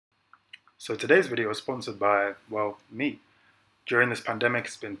So today's video is sponsored by, well, me. During this pandemic,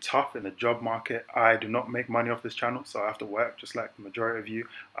 it's been tough in the job market. I do not make money off this channel, so I have to work just like the majority of you.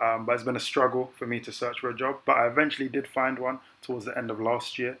 But it's been a struggle for me to search for a job, but I eventually did find one towards the end of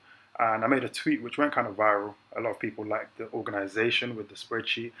last year. And I made a tweet which went kind of viral. A lot of people liked the organization with the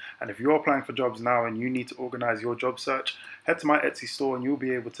spreadsheet. And if you're applying for jobs now and you need to organize your job search, head to my Etsy store and you'll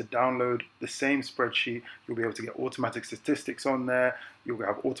be able to download the same spreadsheet. You'll be able to get automatic statistics on there. You'll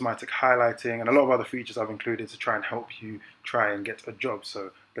have automatic highlighting and a lot of other features I've included to try and help you try and get a job.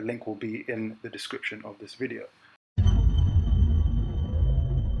 So the link will be in the description of this video.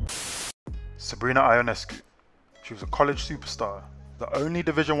 Sabrina Ionescu. She was a college superstar, the only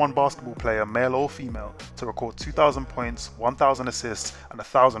Division I basketball player, male or female, to record 2,000 points, 1,000 assists, and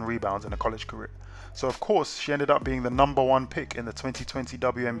 1,000 rebounds in a college career. So of course, she ended up being the #1 pick in the 2020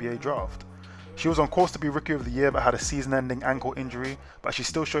 WNBA draft. She was on course to be Rookie of the Year but had a season-ending ankle injury, but she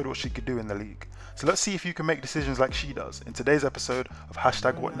still showed what she could do in the league. So let's see if you can make decisions like she does in today's episode of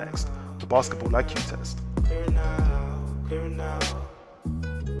 #WhatNext, the Basketball IQ Test. Clear now, clear now,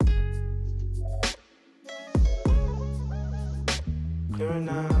 clear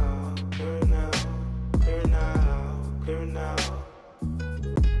now, clear now.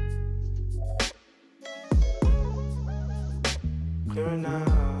 Clear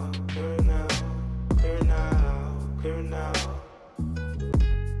now, clear now, clear now, clear now.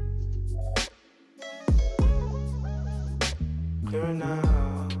 Clear now,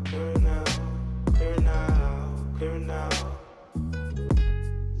 clear now, clear now, clear now.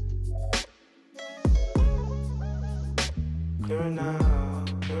 Clear now,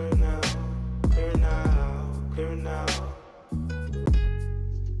 clear now, clear now, clear now. Clear now, clear now, clear now, clear now.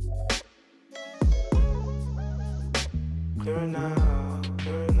 Clear now, clear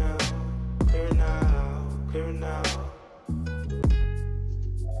now, clear now, clear now.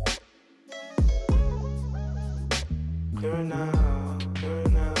 Clear now, clear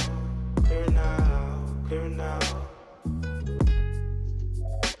now, clear now, clear now.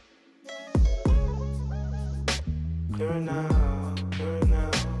 Clear now, clear now,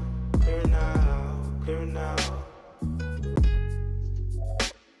 clear now, clear now.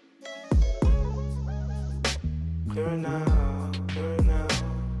 Clear now, clear now,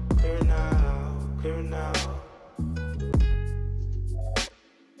 clear now, clear now.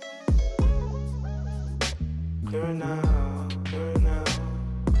 Clear now, clear now,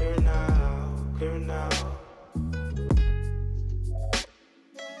 clear now, clear now.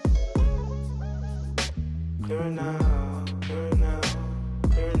 Clear now, clear now,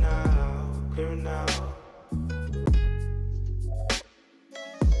 clear now, clear now.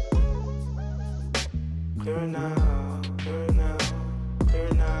 Clear now, clear now,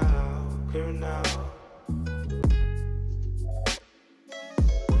 clear now, clear now.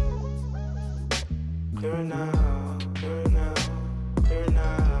 Clear now, clear now, clear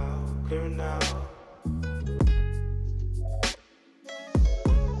now, clear now.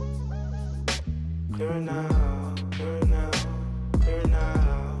 Clear now, clear now, clear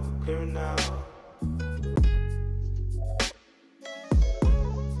now, clear now.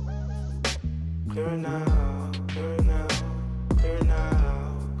 Clear now, clear now, clear now,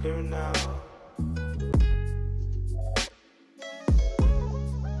 clear now.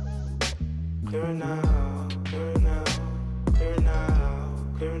 Clear now, clear now, clear now,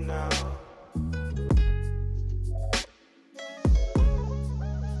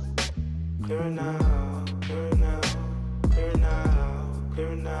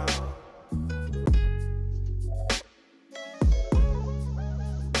 clear now.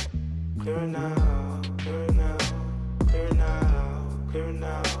 Clear now, clear now, clear now, clear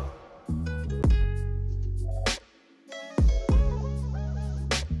now.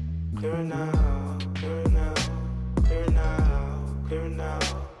 Clear now, clear now, clear now, clear now.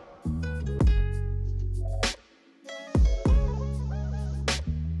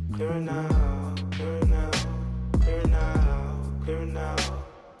 Clear now, clear now, clear now, clear now.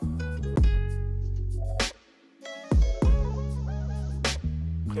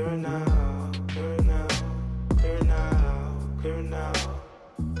 Clear now, clear now, clear now, clear now.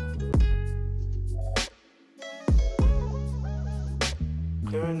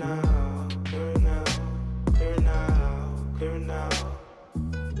 Clear now, clear now, clear now, clear now.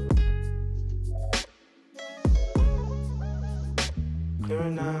 Clear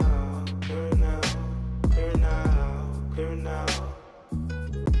now, clear now, clear now, clear now.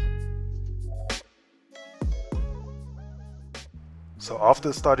 So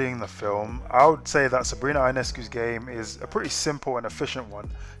after studying the film, I would say that Sabrina Ionescu's game is a pretty simple and efficient one.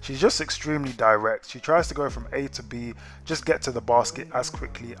 She's just extremely direct. She tries to go from A to B, just get to the basket as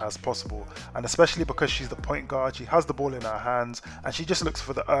quickly as possible. And especially because she's the point guard, she has the ball in her hands and she just looks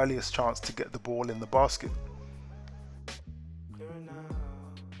for the earliest chance to get the ball in the basket.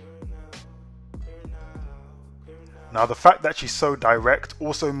 Now the fact that she's so direct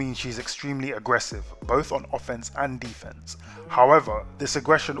also means she's extremely aggressive, both on offense and defense. However, this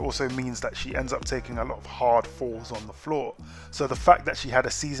aggression also means that she ends up taking a lot of hard falls on the floor. So the fact that she had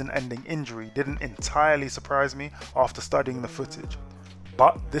a season-ending injury didn't entirely surprise me after studying the footage.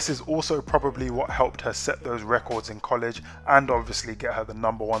 But this is also probably what helped her set those records in college and obviously get her the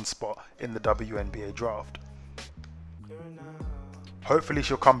 #1 spot in the WNBA draft. Hopefully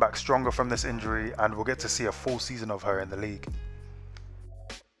she'll come back stronger from this injury and we'll get to see a full season of her in the league.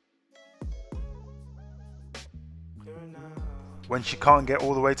 When she can't get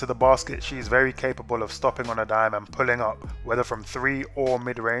all the way to the basket, she is very capable of stopping on a dime and pulling up, whether from 3 or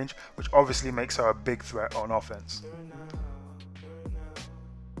mid-range, which obviously makes her a big threat on offense.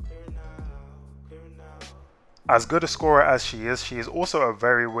 As good a scorer as she is also a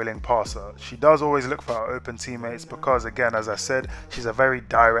very willing passer. She does always look for her open teammates because, again, as I said, she's a very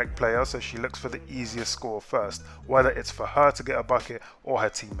direct player, so she looks for the easiest score first, whether it's for her to get a bucket or her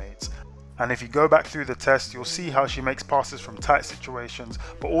teammates. And if you go back through the test, you'll see how she makes passes from tight situations,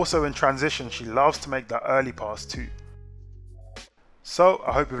 but also in transition she loves to make that early pass too. So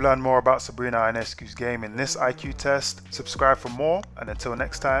I hope you've learned more about Sabrina Ionescu's game in this IQ test. Subscribe for more, and until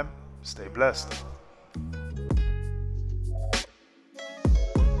next time, stay blessed.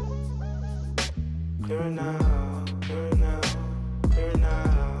 Here and now.